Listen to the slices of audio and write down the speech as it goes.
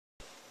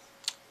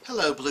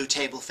Hello, Blue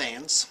Table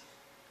fans.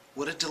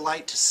 What a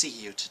delight to see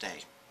you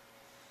today.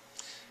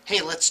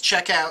 Hey, let's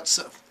check out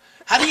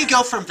how do you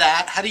go from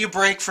that? How do you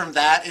break from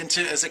that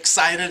into as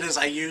excited as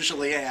I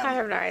usually am? I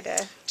have no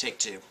idea. Take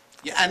two.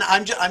 Yeah, and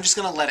I'm just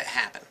going to let it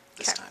happen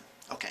this Okay. time.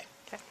 Okay.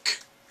 Okay.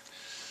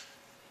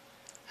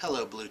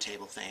 Hello, Blue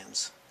Table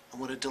fans.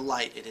 And what a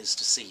delight it is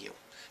to see you.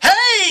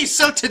 Hey,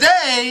 so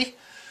today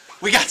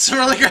we got some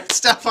really great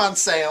stuff on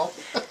sale.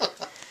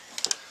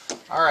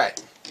 All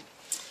right.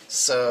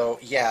 So,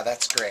 yeah,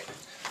 that's great.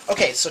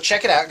 Okay, so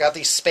check it out. Got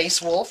these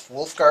Space Wolf,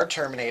 Wolfguard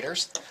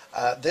Terminators.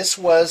 This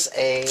was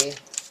a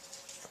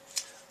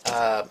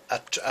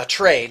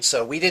trade,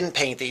 so we didn't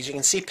paint these. You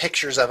can see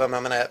pictures of them.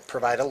 I'm going to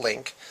provide a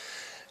link.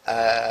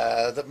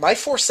 My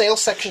for sale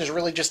section is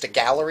really just a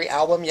gallery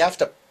album. You have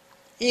to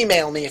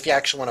email me if you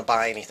actually want to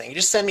buy anything. You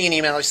just send me an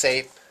email. You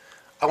say,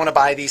 I want to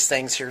buy these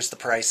things. Here's the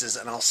prices,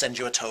 and I'll send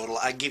you a total.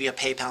 I give you a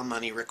PayPal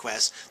money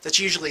request. That's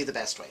usually the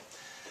best way.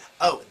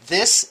 Oh,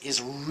 this is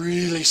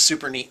really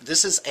super neat.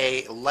 This is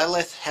a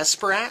Lilith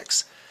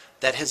Hesperax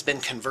that has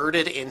been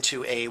converted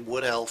into a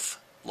Wood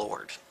Elf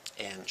Lord,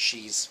 and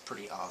she's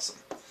pretty awesome.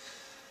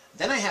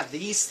 Then I have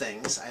these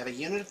things. I have a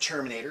unit of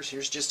Terminators.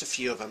 Here's just a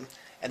few of them,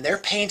 and they're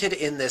painted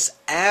in this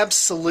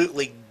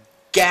absolutely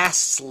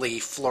ghastly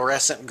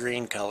fluorescent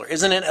green color.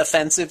 Isn't it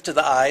offensive to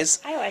the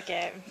eyes? I like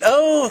it.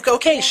 Oh,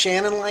 okay, Yeah.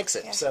 Shannon likes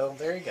it. Yeah. So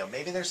there you go.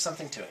 Maybe there's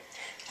something to it.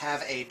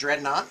 Have a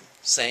Dreadnought,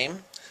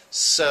 same.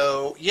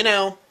 So, you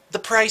know, the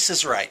price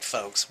is right,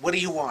 folks. What do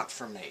you want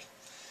from me?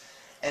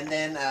 And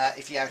then,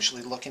 if you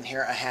actually look in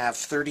here, I have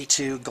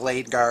 32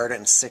 Glade Guard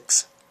and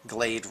 6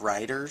 Glade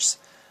Riders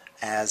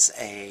as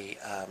a,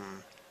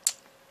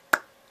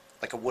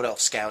 like a Wood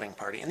Elf scouting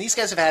party. And these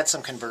guys have had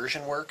some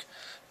conversion work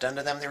done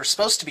to them. They were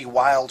supposed to be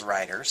Wild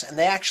Riders, and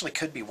they actually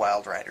could be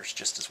Wild Riders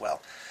just as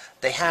well.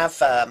 They have,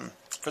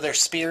 for their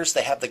spears,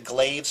 they have the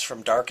glaives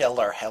from Dark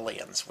Eldar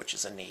Hellions, which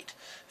is a neat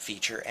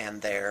feature,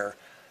 and their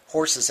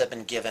horses have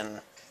been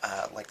given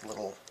like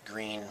little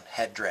green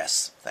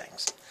headdress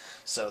things.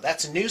 So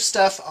that's new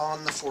stuff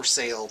on the for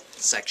sale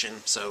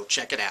section, so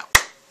check it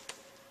out.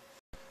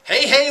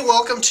 Hey,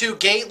 welcome to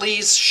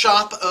Gately's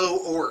Shop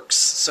O Orcs.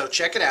 So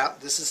check it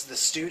out. This is the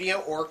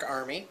Studio Orc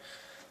Army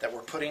that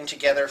we're putting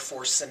together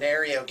for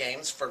scenario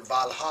games for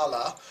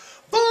Valhalla.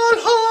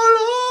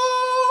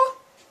 Valhalla!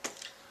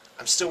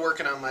 I'm still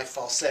working on my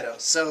falsetto.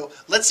 So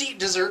let's eat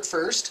dessert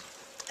first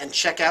and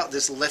check out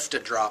this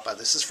Liftadroppa.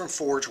 This is from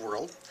Forge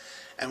World.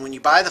 And when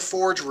you buy the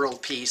Forge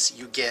World piece,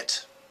 you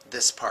get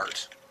this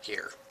part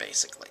here,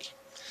 basically.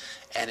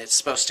 And it's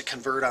supposed to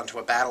convert onto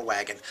a battle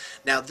wagon.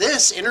 Now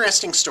this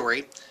interesting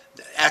story,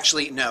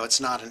 actually, no, it's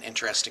not an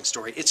interesting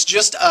story. It's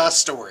just a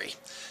story.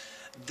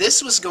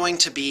 This was going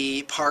to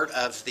be part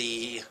of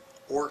the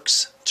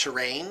Orcs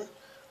terrain,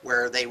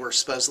 where they were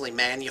supposedly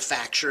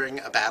manufacturing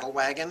a battle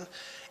wagon.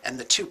 And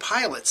the two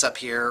pilots up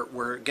here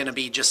were going to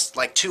be just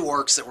like two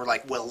orcs that were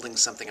like welding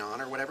something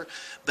on or whatever.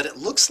 But it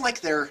looks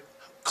like they're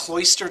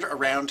cloistered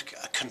around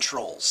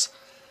controls,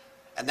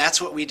 and that's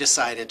what we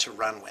decided to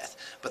run with.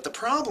 But the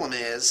problem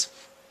is,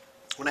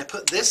 when I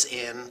put this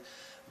in,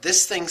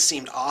 this thing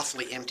seemed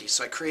awfully empty,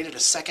 so I created a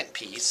second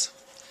piece.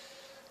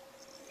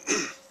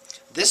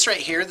 This right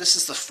here, this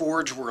is the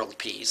Forge World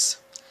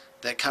piece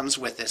that comes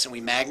with this, and we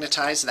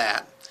magnetize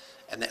that,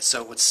 and that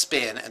so it would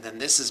spin, and then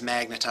this is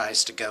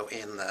magnetized to go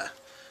in the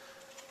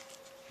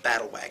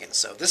battle wagon.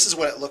 So this is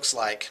what it looks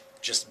like,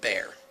 just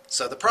bare.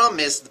 So the problem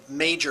is the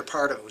major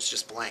part of it was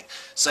just blank.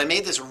 So I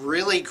made this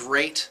really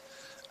great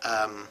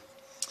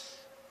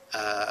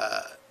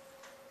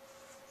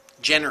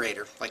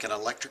generator, like an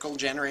electrical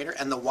generator,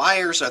 and the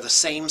wires are the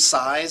same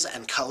size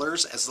and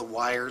colors as the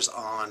wires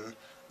on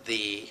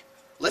the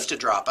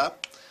Liftadroppa.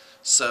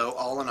 So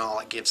all in all,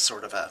 it gives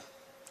sort of a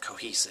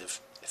cohesive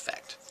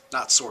effect.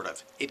 Not sort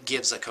of, it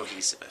gives a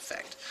cohesive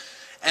effect.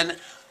 And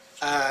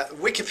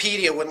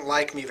Wikipedia wouldn't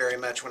like me very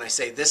much when I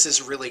say this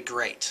is really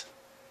great.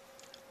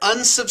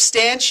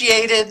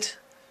 Unsubstantiated,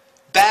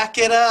 back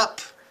it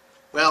up.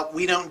 Well,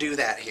 we don't do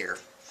that here.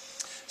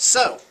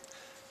 So,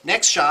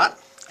 next shot,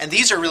 and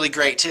these are really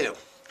great too.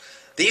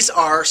 These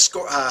are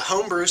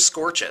homebrew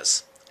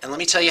Scorches, and let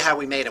me tell you how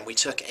we made them. We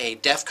took a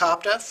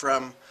Deffkopta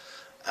from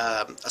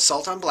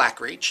Assault on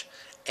Blackreach,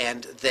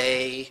 and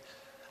they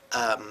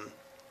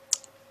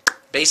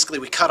basically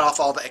we cut off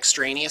all the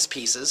extraneous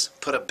pieces,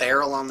 put a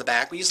barrel on the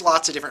back. We used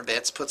lots of different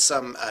bits, put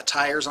some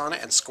tires on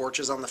it, and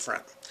Scorches on the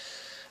front.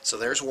 So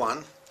there's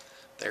one.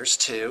 There's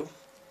two.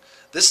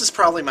 This is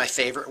probably my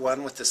favorite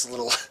one with this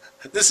little,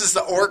 this is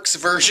the Orcs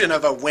version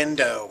of a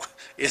window,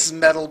 is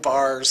metal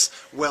bars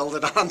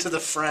welded onto the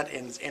front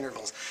in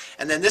intervals.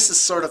 And then this is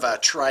sort of a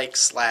trike /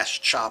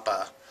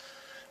 choppa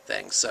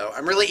thing. So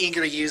I'm really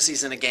eager to use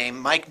these in a game.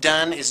 Mike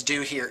Dunn is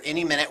due here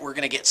any minute. We're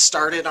going to get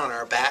started on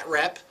our bat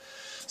rep.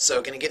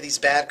 So going to give these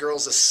bad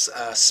girls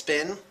a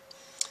spin.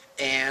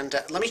 And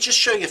let me just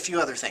show you a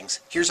few other things.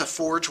 Here's a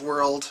Forge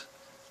World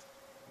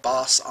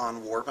boss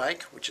on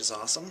Warbike, which is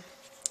awesome.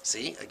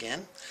 See,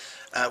 again.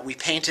 We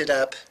painted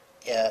up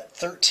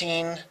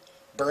 13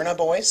 Burna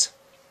Boys.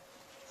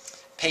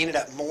 Painted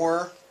up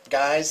more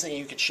guys that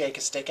you could shake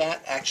a stick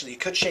at. Actually, you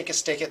could shake a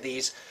stick at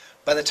these.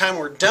 By the time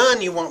we're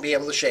done, you won't be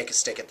able to shake a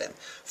stick at them.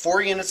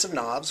 4 units of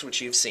knobs,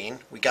 which you've seen.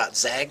 We got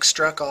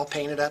Zagstruck all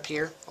painted up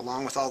here,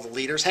 along with all the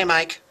leaders. Hey,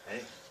 Mike. Hey.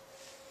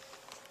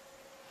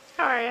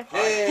 How are you?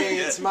 Hey,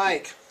 it's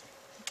Mike.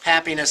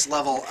 Happiness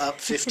level up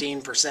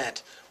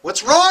 15%.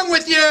 What's wrong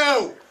with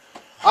you?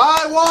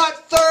 I want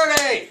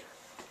 30!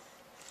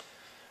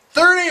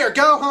 30 or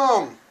go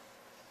home.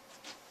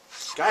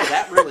 Guy,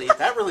 that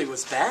really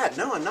was bad.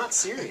 No, I'm not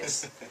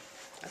serious.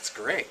 That's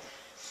great.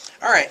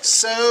 All right,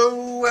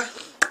 so...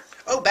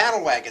 Oh,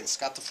 battle wagons.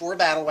 Got the 4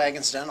 battle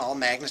wagons done, all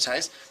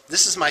magnetized.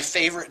 This is my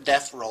favorite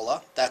Death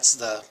Rolla. That's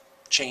the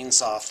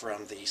chainsaw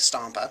from the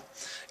Stompa.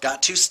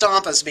 Got 2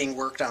 Stompas being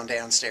worked on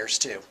downstairs,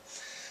 too.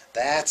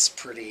 That's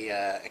pretty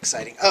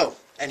exciting. Oh,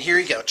 and here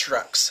you go,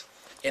 trucks.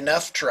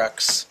 Enough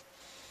trucks.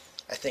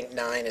 I think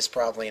 9 is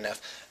probably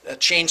enough.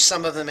 Change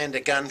some of them into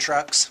gun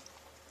trucks.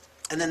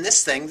 And then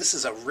this thing, this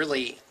is a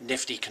really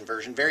nifty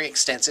conversion, very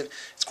extensive.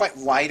 It's quite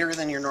wider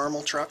than your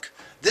normal truck.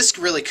 This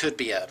really could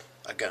be a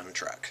gun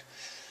truck.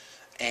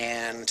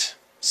 And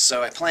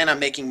so I plan on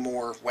making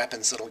more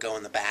weapons that'll go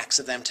in the backs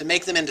of them to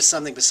make them into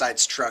something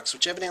besides trucks,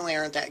 which evidently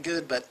aren't that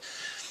good, but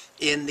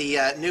in the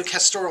new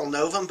Castoral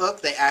Novum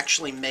book, they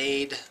actually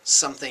made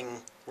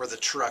something where the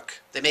truck,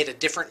 they made a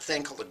different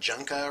thing called a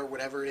Junka or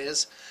whatever it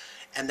is,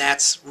 and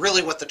that's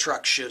really what the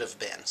truck should have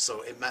been.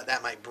 So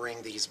that might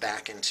bring these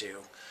back into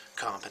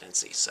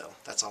competency. So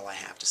that's all I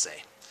have to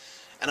say.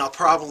 And I'll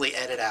probably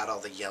edit out all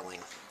the yelling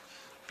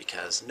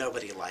because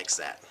nobody likes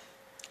that.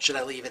 Should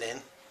I leave it in?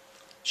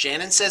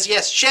 Shannon says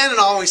yes. Shannon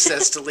always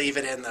says to leave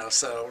it in, though,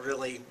 so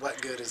really, what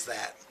good is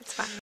that? It's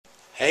fine.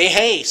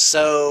 Hey,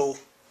 so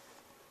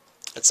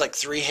it's like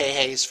 3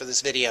 hey-heys for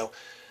this video.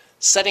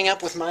 Setting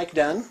up with Mike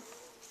Dunn.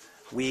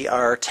 We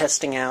are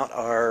testing out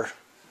our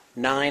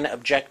 9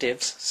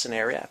 objectives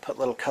scenario. I put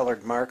little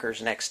colored markers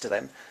next to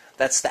them.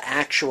 That's the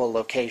actual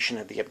location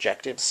of the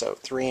objectives, so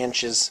 3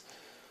 inches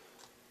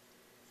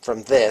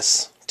from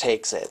this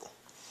takes it.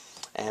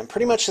 And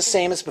pretty much the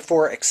same as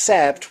before,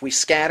 except we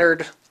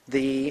scattered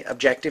the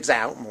objectives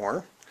out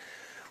more.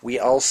 We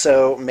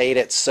also made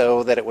it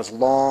so that it was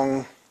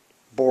long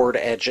board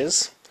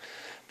edges.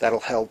 That'll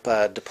help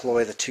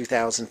deploy the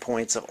 2,000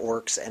 points of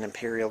Orcs and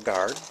Imperial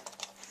Guard.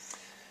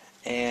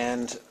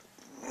 And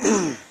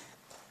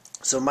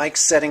so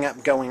Mike's setting up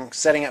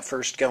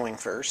first, going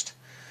first.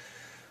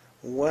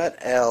 What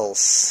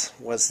else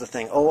was the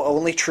thing? Oh,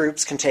 only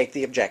troops can take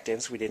the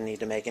objectives. We didn't need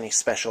to make any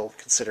special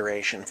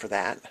consideration for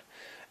that.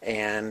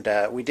 And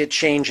we did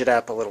change it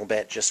up a little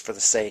bit just for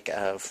the sake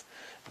of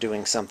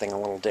doing something a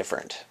little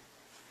different.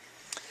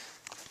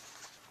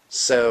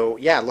 So,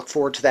 yeah, look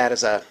forward to that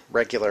as a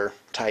regular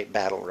type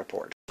battle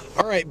report.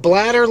 Alright,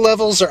 bladder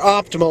levels are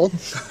optimal.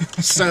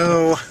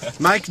 So,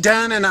 Mike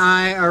Dunn and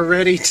I are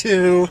ready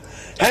to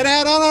head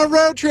out on our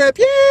road trip.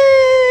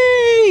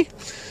 Yay!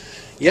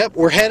 Yep,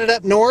 we're headed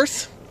up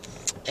north,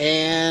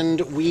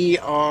 and we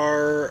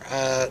are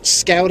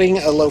scouting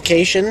a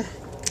location.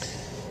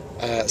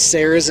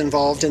 Sarah's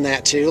involved in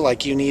that too,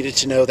 like you needed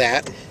to know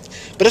that.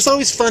 But it's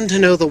always fun to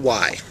know the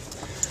why.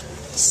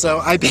 So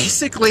I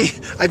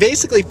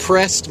basically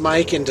pressed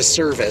Mike into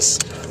service,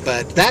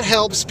 but that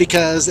helps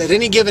because at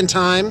any given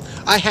time,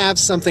 I have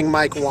something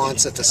Mike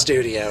wants at the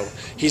studio.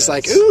 He's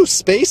like, ooh,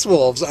 Space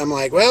Wolves. I'm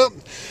like, well,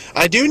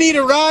 I do need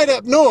a ride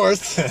up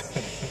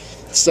north.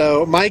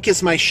 So Mike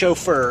is my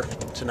chauffeur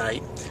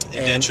tonight.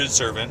 Indentured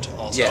servant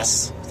also.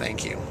 Yes,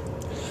 thank you.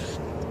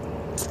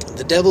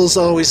 The devil's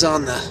always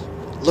on the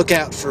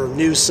lookout for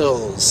new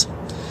souls.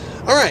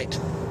 Alright.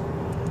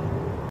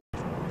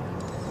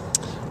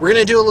 We're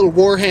going to do a little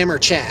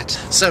Warhammer chat.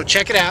 So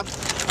check it out.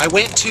 I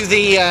went to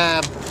the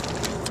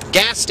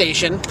gas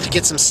station to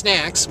get some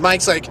snacks.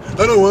 Mike's like,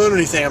 I don't want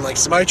anything. I'm like,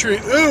 it's my treat.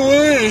 I don't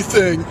want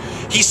anything.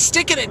 He's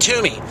sticking it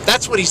to me.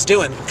 That's what he's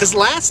doing. Because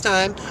last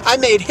time, I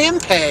made him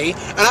pay,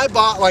 and I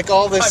bought like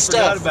all this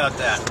stuff. I forgot about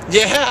that.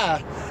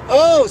 Yeah.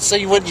 Oh, so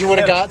you would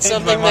have got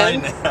something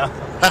then?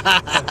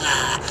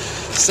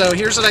 So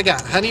here's what I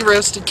got. Honey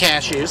roasted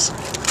cashews.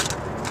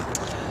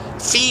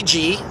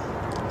 Fiji.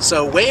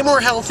 So way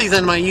more healthy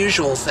than my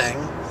usual thing.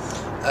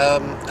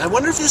 I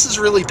wonder if this is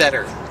really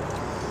better.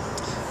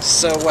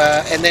 So,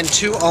 and then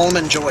 2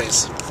 Almond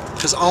Joys.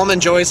 Because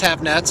Almond Joys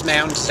have nuts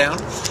mounds down.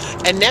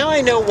 And now I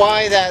know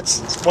why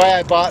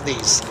I bought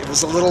these. It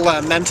was a little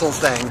mental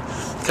thing.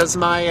 Because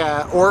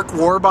my orc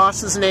war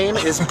boss's name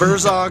is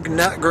Burzog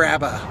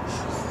Nutgrabba.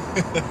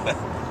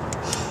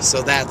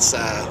 So that's,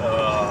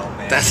 oh,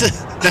 man.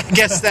 I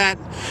guess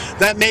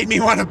that made me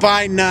want to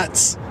buy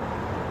nuts.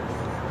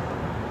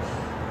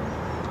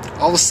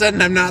 All of a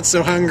sudden, I'm not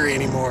so hungry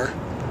anymore.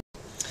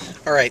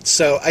 All right,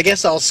 so I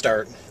guess I'll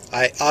start.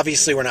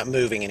 Obviously, we're not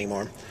moving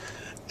anymore.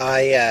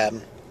 I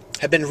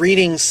have been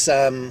reading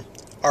some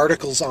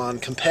articles on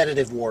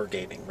competitive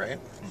wargaming, right?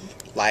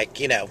 Like,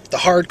 you know, the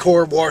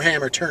hardcore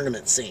Warhammer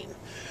tournament scene.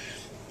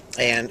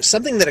 And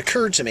something that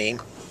occurred to me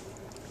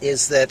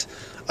is that,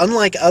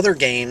 unlike other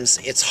games,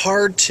 it's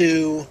hard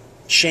to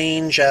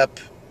change up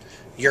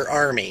your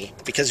army,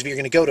 because if you're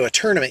going to go to a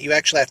tournament, you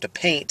actually have to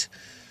paint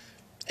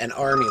an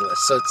army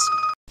list.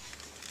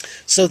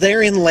 So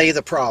therein lay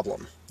the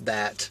problem,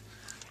 that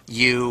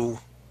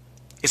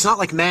it's not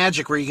like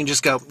Magic where you can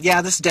just go,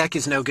 yeah, this deck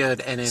is no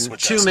good, and in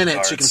Switch out 2 some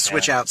minutes you cards, can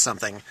switch yeah. out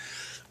something.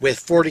 With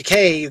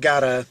 40K, if you're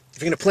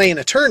going to play in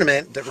a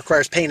tournament that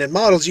requires painted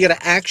models, you got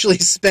to actually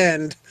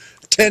spend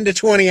 10 to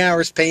 20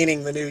 hours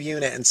painting the new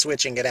unit and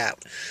switching it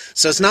out.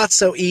 So it's not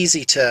so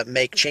easy to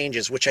make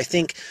changes, which I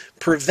think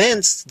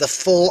prevents the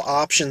full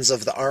options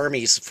of the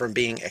armies from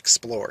being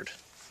explored.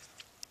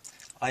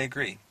 I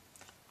agree.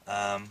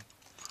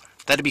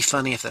 That'd be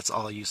funny if that's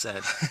all you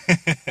said.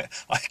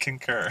 I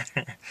concur.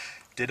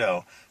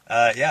 Ditto.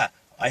 Yeah,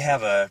 I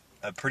have a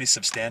pretty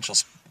substantial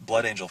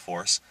Blood Angel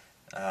force,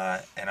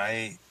 and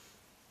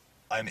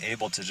I'm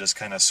able to just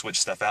kind of switch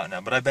stuff out now.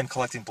 But I've been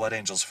collecting Blood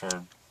Angels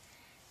for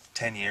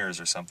 10 years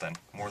or something,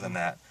 more than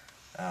that.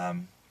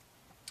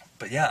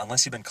 But yeah,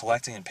 unless you've been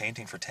collecting and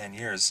painting for 10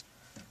 years,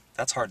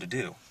 that's hard to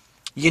do.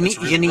 You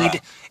really need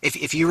rough.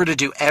 if you were to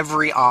do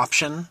every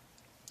option,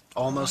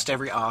 almost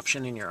every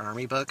option in your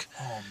army book,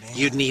 Oh, man.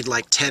 you'd need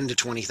like 10 to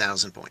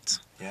 20,000 points,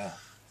 Yeah.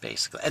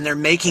 basically. And they're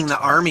making the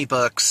army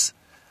books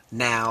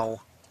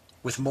now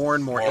with more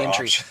and more More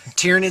entries. options.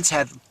 Tyranids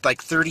had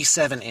like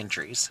 37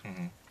 entries.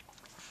 Mhm.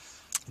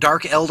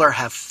 Dark Eldar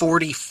have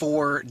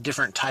 44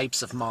 different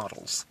types of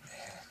models.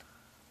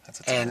 That's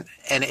a ton.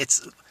 And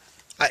it's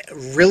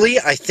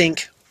I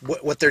think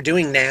what they're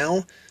doing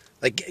now,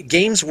 like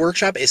Games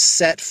Workshop is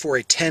set for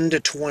a 10 to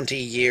 20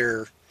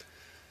 year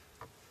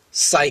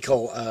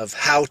cycle of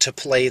how to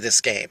play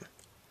this game.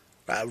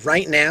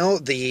 Right now,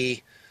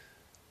 the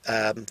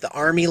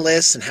army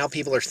lists and how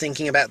people are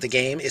thinking about the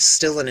game is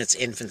still in its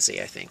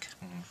infancy, I think.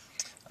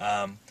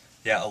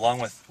 Yeah, along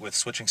with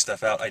switching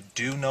stuff out, I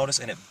do notice,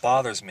 and it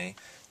bothers me,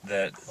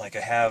 that like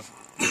I have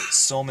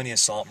so many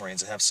Assault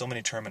Marines, I have so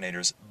many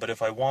Terminators, but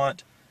if I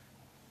want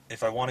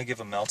to give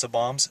them Melta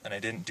Bombs, and I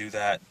didn't do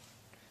that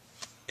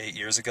 8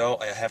 years ago,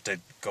 I have to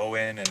go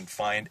in and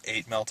find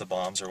 8 Melta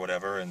Bombs or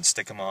whatever and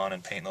stick them on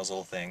and paint those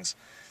little things.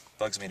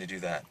 Bugs me to do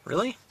that.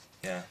 Really?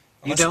 Yeah.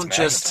 You Unless don't it's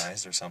just-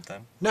 magnetized or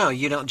something. No,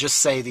 you don't just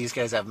say these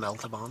guys have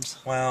Melta Bombs.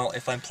 Well,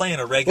 if I'm playing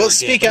a regular Well,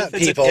 speak game, up, if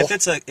it's people.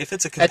 if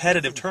it's a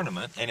competitive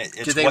tournament and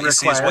it's they what you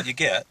see is require- what you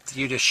get, Do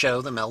you just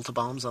show the Melta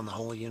Bombs on the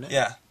whole unit?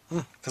 yeah.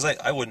 Because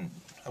I wouldn't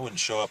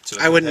show up to.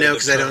 I wouldn't know a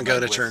 'cause I don't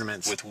go to with-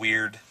 tournaments. with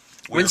weird.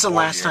 When's the board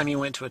last gear. time you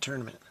went to a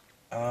tournament?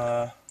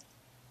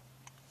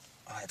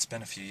 It's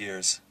been a few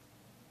years.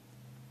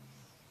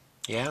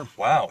 Yeah.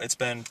 Wow, it's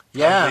been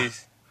Yeah. probably,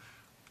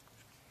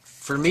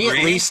 For me, at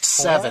 3, least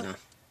 4? 7.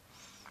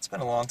 It's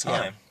been a long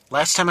time.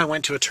 Last time I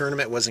went to a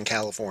tournament was in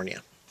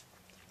California.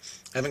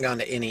 I haven't gone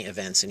to any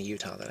events in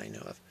Utah that I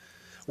know of.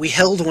 We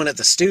held one at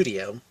the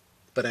studio,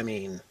 but I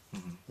mean,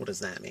 what does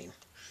that mean?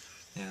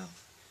 Yeah.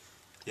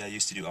 Yeah, I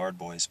used to do Ard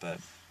Boys, but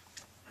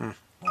not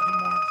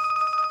anymore.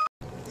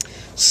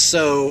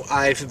 So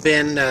I've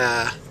been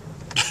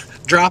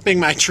dropping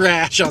my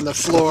trash on the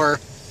floor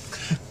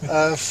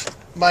of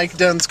Mike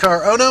Dunn's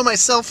car. Oh no, my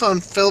cell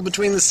phone fell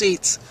between the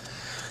seats.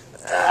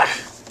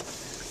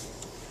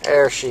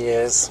 There she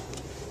is.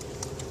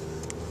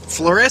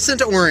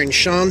 Fluorescent orange,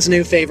 Sean's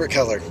new favorite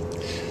color.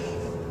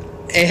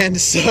 And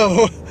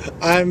so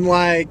I'm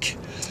like,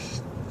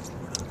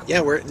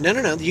 yeah,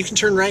 no, you can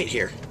turn right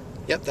here.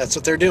 Yep, that's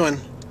what they're doing.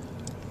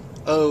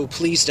 Oh,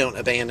 please don't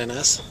abandon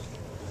us.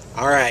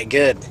 All right,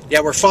 good.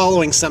 Yeah, we're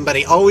following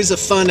somebody. Always a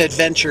fun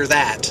adventure,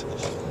 that.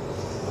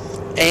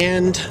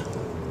 And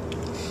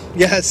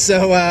yeah,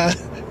 so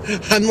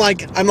I'm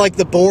like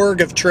the Borg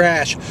of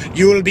trash.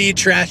 You will be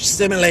trash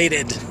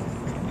simulated.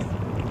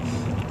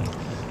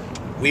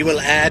 We will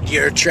add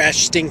your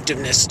trash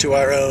stinctiveness to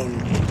our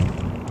own.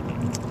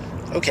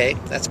 Okay,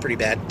 that's pretty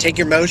bad. Take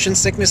your motion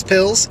sickness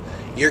pills.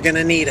 You're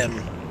gonna need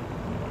them.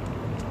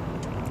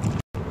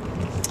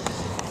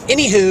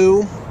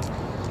 Anywho,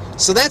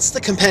 so that's the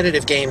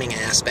competitive gaming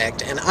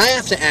aspect, and I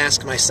have to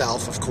ask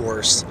myself, of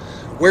course,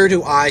 where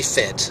do I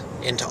fit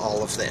into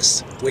all of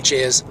this? Which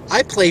is,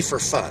 I play for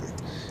fun.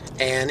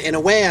 And in a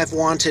way, I've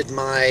wanted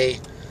my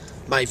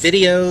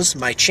videos,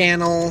 my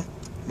channel,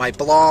 my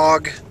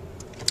blog,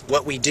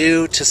 what we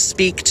do to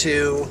speak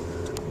to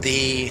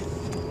the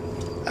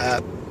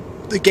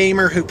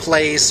gamer who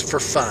plays for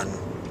fun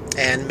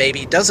and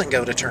maybe doesn't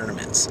go to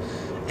tournaments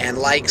and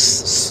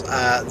likes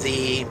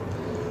the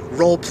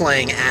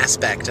role-playing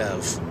aspect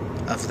of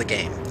the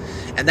game.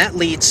 And that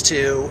leads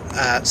to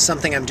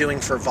something I'm doing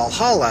for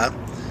Valhalla,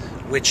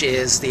 which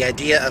is the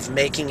idea of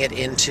making it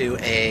into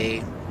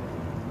a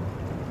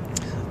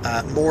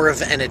more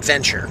of an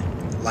adventure.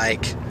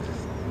 Like,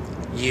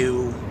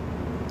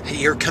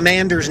 your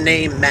commander's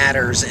name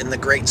matters in the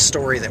great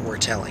story that we're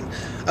telling.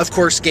 Of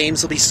course,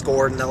 games will be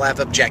scored and they'll have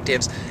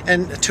objectives,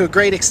 and to a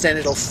great extent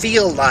it'll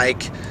feel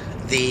like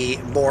the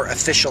more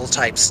official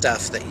type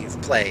stuff that you've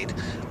played,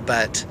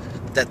 but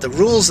that the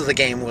rules of the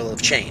game will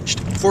have changed.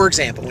 For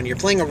example, when you're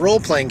playing a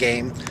role-playing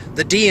game,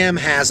 the DM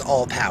has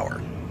all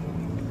power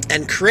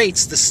and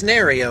creates the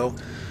scenario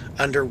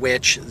under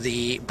which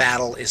the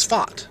battle is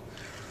fought.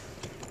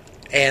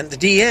 And the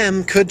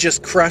DM could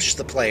just crush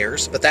the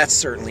players, but that's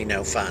certainly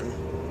no fun.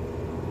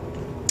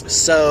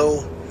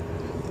 So,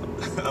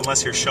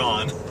 Unless you're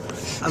Sean.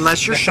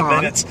 unless you're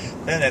Sean.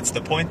 then it's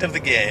the point of the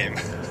game.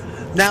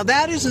 Now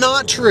that is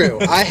not true.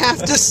 I have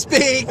to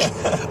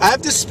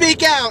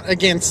speak out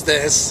against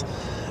this,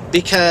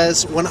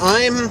 because when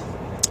I'm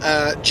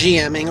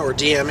GMing or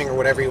DMing or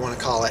whatever you want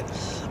to call it,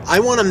 I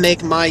want to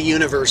make my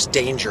universe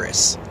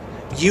dangerous.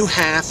 You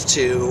have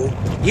to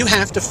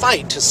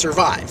fight to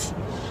survive.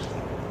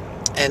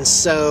 And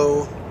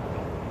so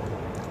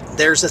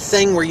there's a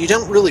thing where you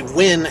don't really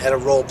win at a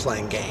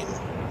role-playing game.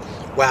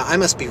 Wow, I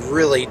must be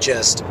really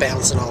just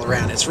bouncing all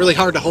around. It's really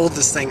hard to hold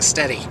this thing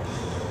steady.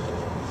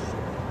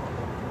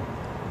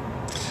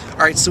 All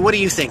right, so what do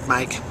you think,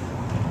 Mike?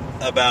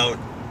 About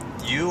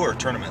you or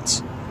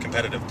tournaments?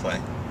 Competitive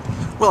play?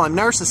 Well, I'm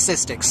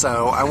narcissistic,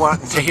 so I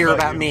want to hear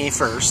about me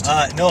first.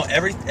 No,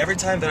 every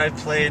time that I've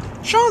played...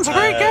 Sean's a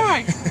great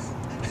guy.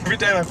 Every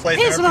time I've played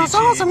He's an the most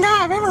RPG, awesome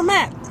guy I've ever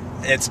met.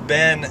 it's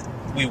been...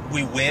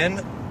 We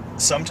win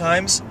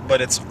sometimes,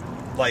 but it's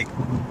like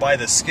by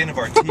the skin of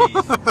our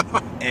teeth.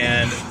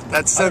 And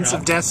That sense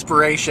of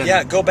desperation.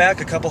 yeah, go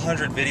back a couple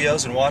hundred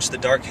videos and watch the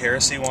Dark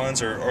Heresy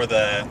ones, or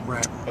the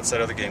Right. what's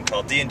that other game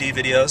called? D&D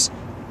videos.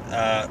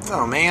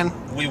 Oh man.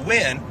 We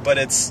win, but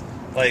it's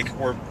like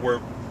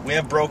we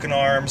have broken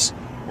arms.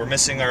 We're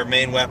missing our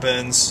main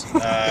weapons.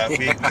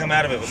 We come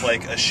out of it with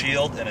like a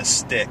shield and a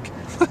stick,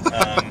 and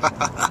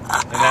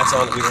that's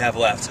all that we have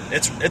left.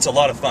 It's a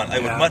lot of fun. I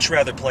would Yeah. much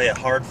rather play a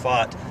hard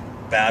fought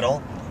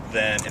battle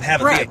and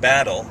have it be a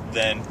battle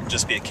than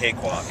just be a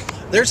cakewalk.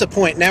 There's a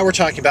point. Now we're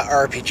talking about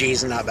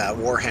RPGs and not about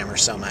Warhammer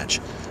so much.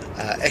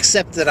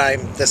 Except that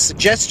the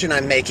suggestion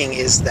I'm making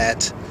is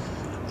that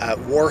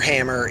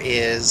Warhammer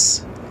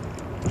is,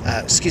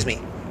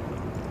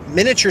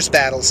 miniatures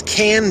battles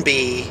can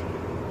be,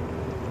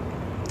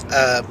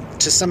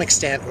 to some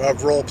extent,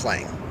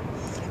 role-playing.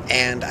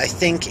 And I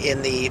think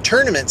in the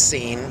tournament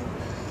scene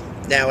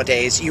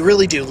nowadays, you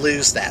really do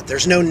lose that.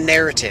 There's no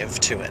narrative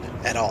to it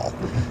at all.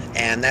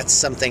 And that's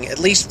something, at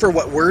least for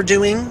what we're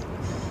doing.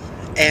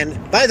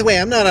 And by the way,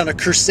 I'm not on a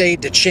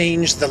crusade to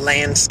change the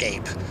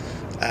landscape.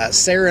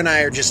 Sarah and I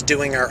are just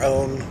doing our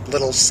own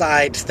little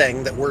side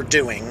thing that we're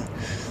doing.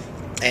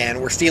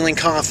 And we're feeling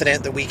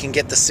confident that we can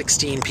get the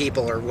 16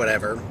 people or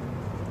whatever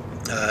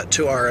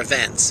to our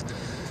events.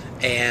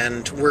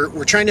 And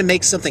we're trying to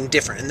make something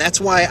different. And that's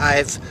why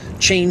I've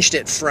changed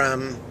it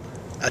from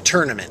a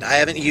tournament. I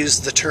haven't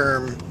used the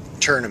term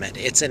tournament.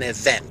 It's an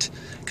event.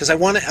 Because I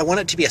want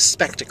it to be a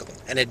spectacle,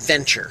 an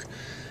adventure,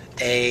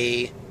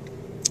 a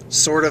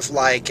sort of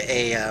like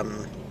a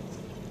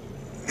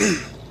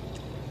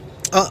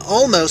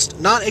almost,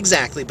 not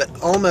exactly, but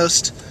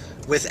almost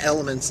with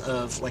elements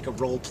of like a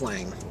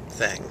role-playing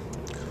thing.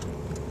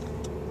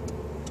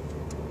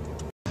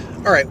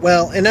 All right,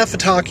 well, enough of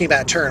talking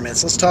about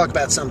tournaments. Let's talk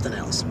about something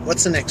else.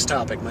 What's the next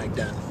topic, Mike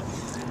Dunn?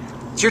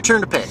 It's your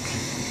turn to pick.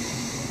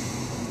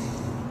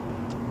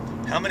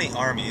 How many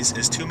armies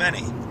is too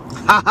many?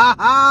 Ha ha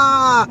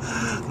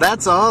ha!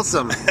 That's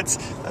awesome.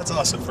 That's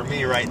awesome for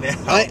me right now.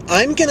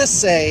 I'm gonna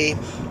say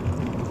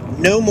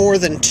no more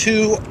than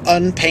 2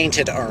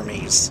 unpainted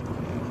armies.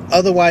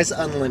 Otherwise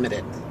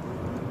unlimited.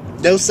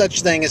 No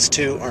such thing as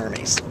 2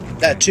 armies.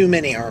 Too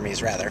many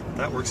armies, rather.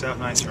 That works out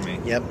nice for me.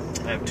 Yep.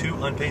 I have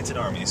 2 unpainted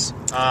armies.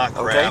 Crap.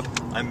 Okay.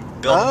 I'm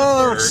building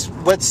a third.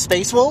 What,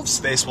 Space Wolves?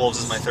 Space Wolves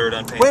is my third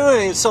unpainted.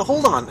 Wait, so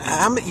hold on.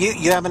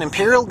 You have an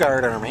Imperial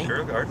Guard army.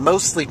 Imperial Guard.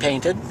 Mostly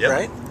painted, Yep.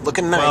 right?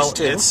 Looking nice, Well,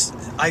 too. it's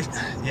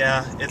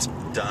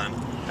done.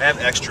 I have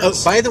Oh,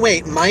 extras. by the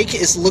way, Mike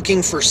is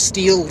looking for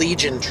Steel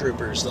Legion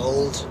troopers, the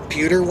old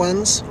pewter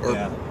ones, or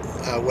Yeah.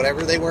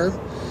 whatever they were.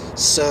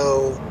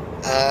 So,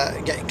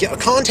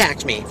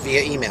 contact me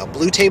via email,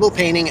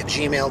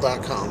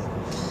 bluetablepainting@gmail.com,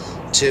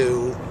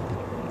 to,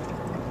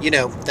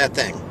 that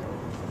thing.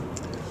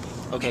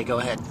 Okay, go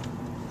ahead.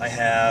 I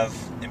have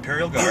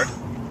Imperial Guard.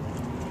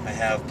 I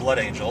have Blood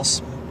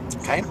Angels.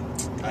 Okay,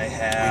 I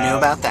have... we knew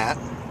about that.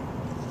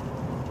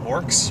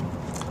 Orcs.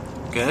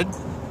 Good.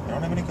 I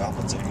don't have any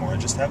goblins anymore. I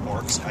just have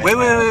orcs.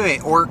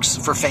 Wait. Orcs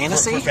for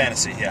fantasy? For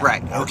fantasy, yeah.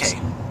 Right, Orcs. okay.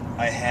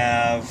 I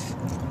have...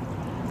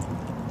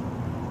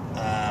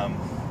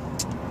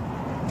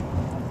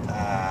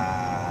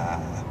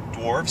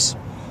 dwarves.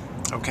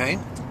 Okay.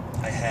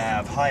 I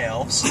have high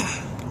elves.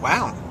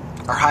 Wow.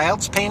 Are high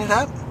elves painted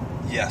up?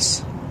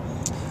 Yes.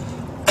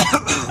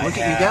 Look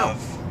at you go.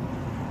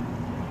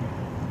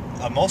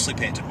 A mostly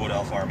painted wood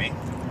elf army.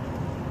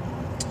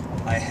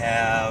 I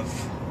have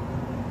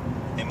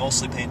a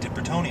mostly painted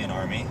Bretonnian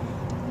army.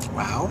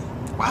 Wow.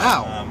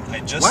 Wow.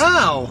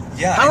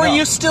 Yeah. How I are know.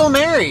 you still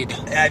married?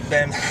 I've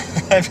been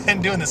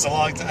doing this a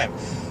long time.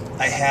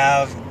 I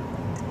have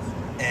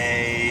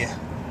a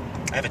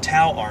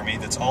Tau army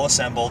that's all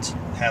assembled.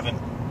 Haven't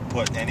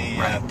put any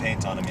Right.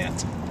 paint on them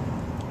yet.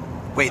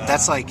 Wait,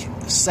 that's like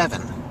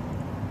 7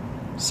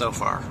 so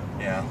far.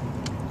 Yeah.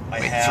 I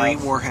Wait, have 3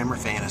 Warhammer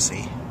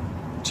Fantasy,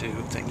 2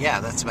 thing. Yeah,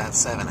 that's about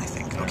 7, I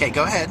think. Okay,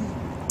 go ahead.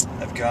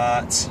 I've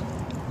got...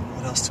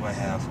 What else do I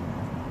have?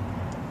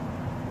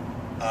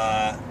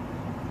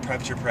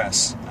 Privateer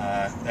Press.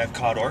 I have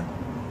Cawdor.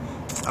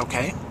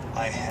 Okay.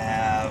 I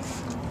have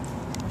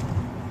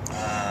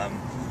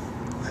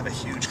I have a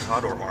huge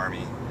Khador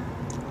army.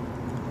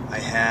 I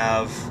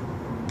have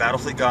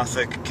Battlefleet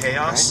Gothic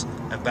Chaos,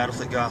 I have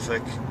Battlefleet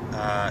Gothic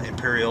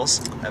Imperials,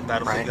 I have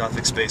Battlefleet Right.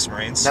 Gothic Space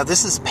Marines. Now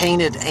this is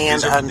painted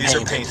and These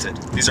unpainted. are painted.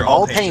 These are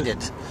all painted.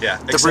 Yeah,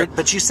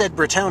 But you said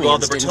Bretonians, well,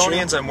 the didn't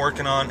Bretonians you? I'm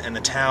working on, and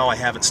the Tau I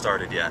haven't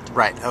started yet.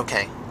 Right,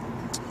 okay.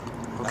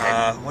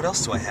 Okay. What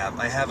else do I have?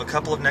 I have a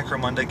couple of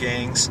Necromunda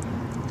gangs.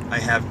 I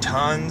have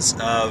tons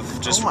of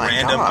just Oh my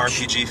random gosh.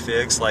 RPG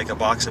figs, like a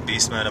box of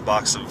Beastmen, a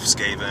box of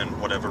Skaven,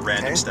 whatever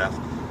random Okay. stuff.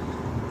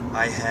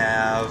 I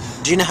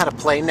have... Do you know how to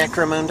play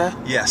Necromunda?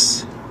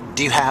 Yes.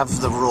 Do you have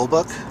the rule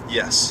book?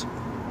 Yes.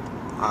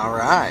 All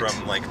right.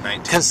 From like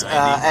 1990. Because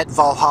at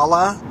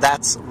Valhalla,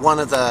 that's one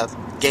of the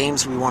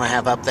games we want to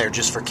have up there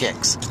just for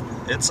kicks.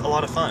 It's a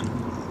lot of fun.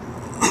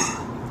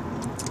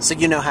 So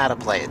you know how to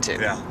play it too.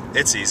 Yeah,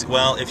 it's easy.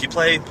 Well, if you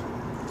play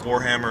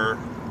Warhammer,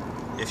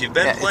 if you've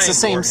been Yeah, playing it's the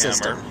same Warhammer,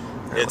 system,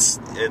 really.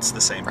 it's the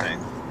same Right. thing.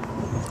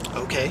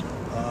 Okay.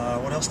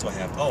 What else do I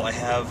have? Oh, I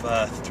have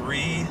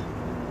 3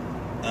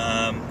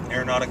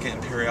 Aeronautica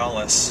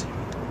Imperialis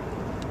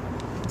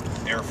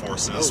Air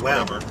Forces, Oh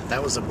wow, whatever.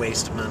 that was a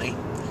waste of money.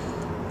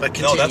 But No,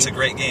 continue. that's a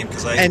great game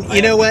because I. And I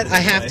you know haven't what? I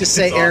have played to it.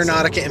 say, It's awesome.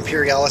 Aeronautica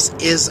Imperialis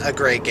is a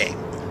great game.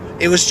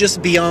 It was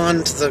just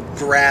beyond the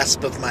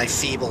grasp of my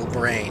feeble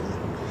brain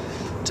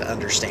to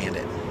understand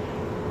it.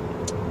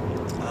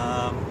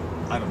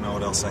 I don't know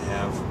what else I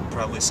have.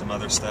 Probably some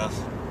other stuff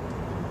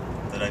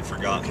that I've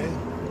forgotten. Okay.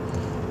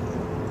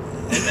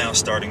 And now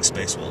starting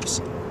Space Wolves.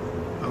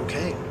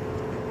 Okay.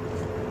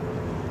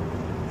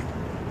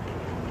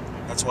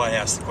 That's why I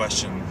asked the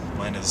question: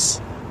 when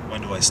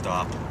do I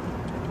stop?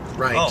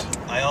 Right. Oh,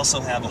 I also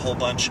have a whole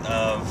bunch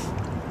of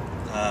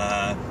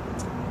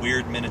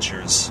weird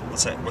miniatures.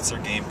 What's their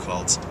game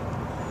called?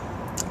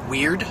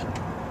 Weird.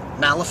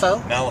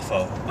 Malifaux?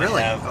 Malifaux.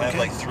 Really? I have Okay.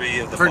 like 3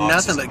 of the I've heard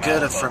boxes nothing of but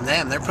good Malifaux. from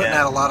them. They're putting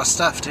Yeah. out a lot of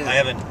stuff too. I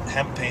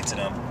haven't painted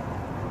them.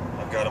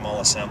 I've got them all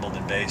assembled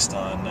and based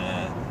on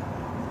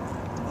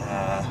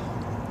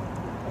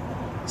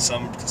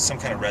some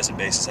kind of resin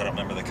basis. I don't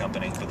remember the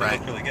company, but they Right.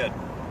 look really good.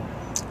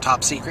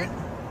 Top secret.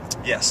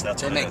 Yes,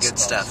 that's They what make it is. good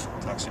stuff.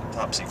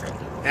 Top secret.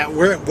 Yeah,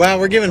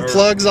 we're giving Or-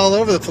 plugs all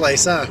over the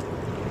place, huh?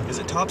 Is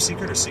it top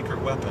secret or secret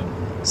weapon?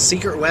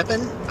 Secret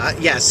weapon?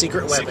 Yeah,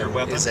 secret weapon. Secret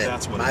weapon? Is it?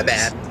 That's what My it is.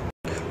 bad.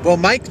 Well,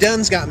 Mike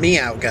Dunn's got me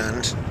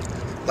outgunned.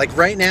 Like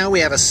right now, we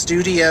have a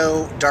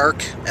Studio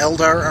Dark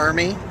Eldar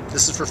army.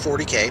 This is for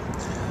 40K.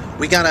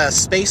 We got a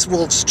Space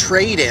Wolves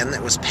trade-in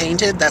that was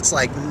painted. That's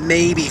like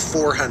maybe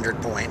 400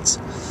 points.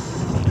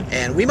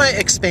 And we might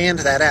expand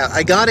that out.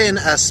 I got in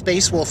a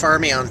Space Wolf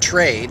army on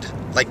trade,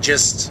 like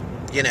just,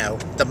 you know,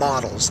 the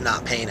models,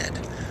 not painted.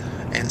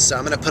 And so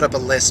I'm going to put up a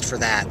list for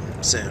that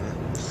soon.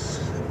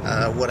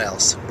 What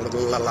else?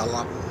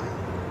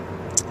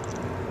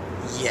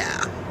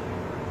 Yeah.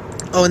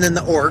 Oh, and then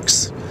the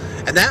orcs.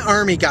 And that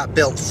army got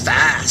built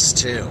fast,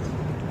 too.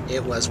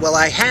 It was, well,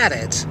 I had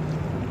it,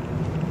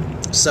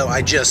 so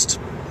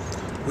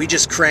we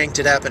just cranked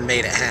it up and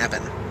made it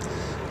happen.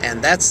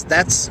 And that's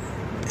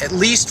at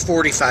least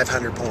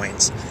 4,500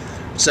 points.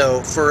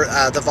 So for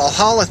the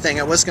Valhalla thing,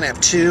 I was going to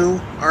have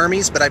 2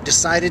 armies, but I've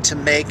decided to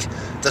make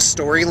the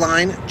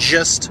storyline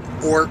just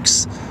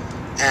orcs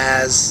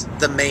as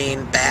the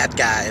main bad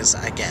guys,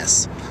 I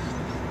guess.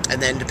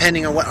 And then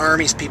depending on what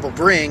armies people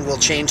bring, we'll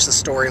change the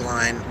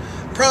storyline.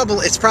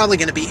 It's probably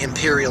going to be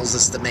Imperials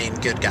as the main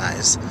good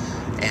guys.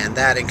 And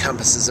that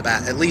encompasses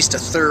about at least a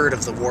third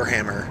of the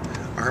Warhammer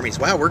armies.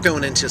 Wow, we're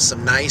going into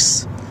some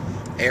nice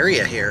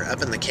area here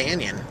up in the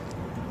canyon.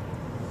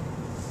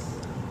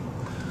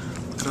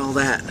 Look at all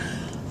that.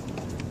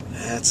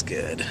 That's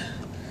good.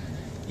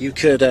 You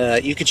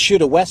could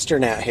shoot a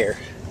western out here.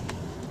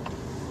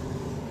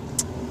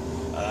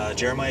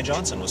 Jeremiah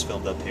Johnson was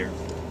filmed up here.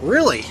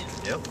 Really?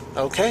 Yep.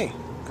 Okay,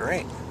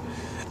 great.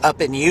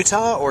 Up in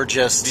Utah or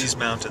just... These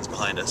mountains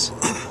behind us.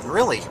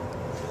 Really?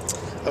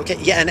 Okay,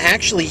 yeah, and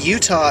actually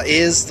Utah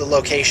is the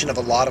location of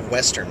a lot of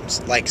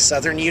westerns. Like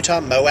southern Utah,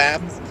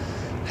 Moab,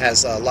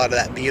 has a lot of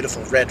that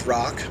beautiful red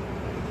rock.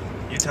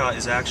 Utah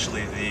is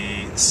actually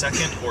the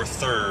second or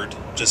third,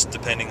 just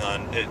depending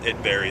on, it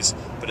varies,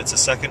 but it's the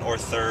second or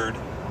third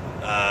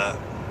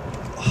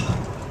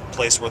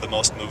place where the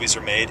most movies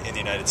are made in the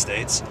United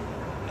States.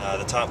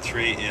 The top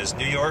 3 is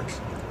New York,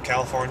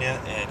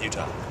 California, and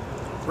Utah.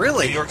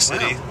 Really? New York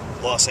City, Wow.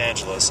 Los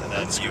Angeles, and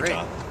then That's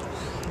Utah.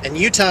 great. And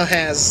Utah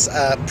has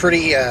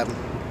pretty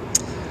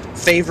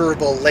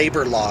favorable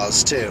labor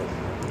laws, too.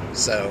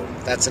 So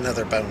that's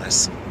another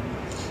bonus.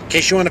 In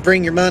case you want to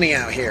bring your money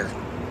out here.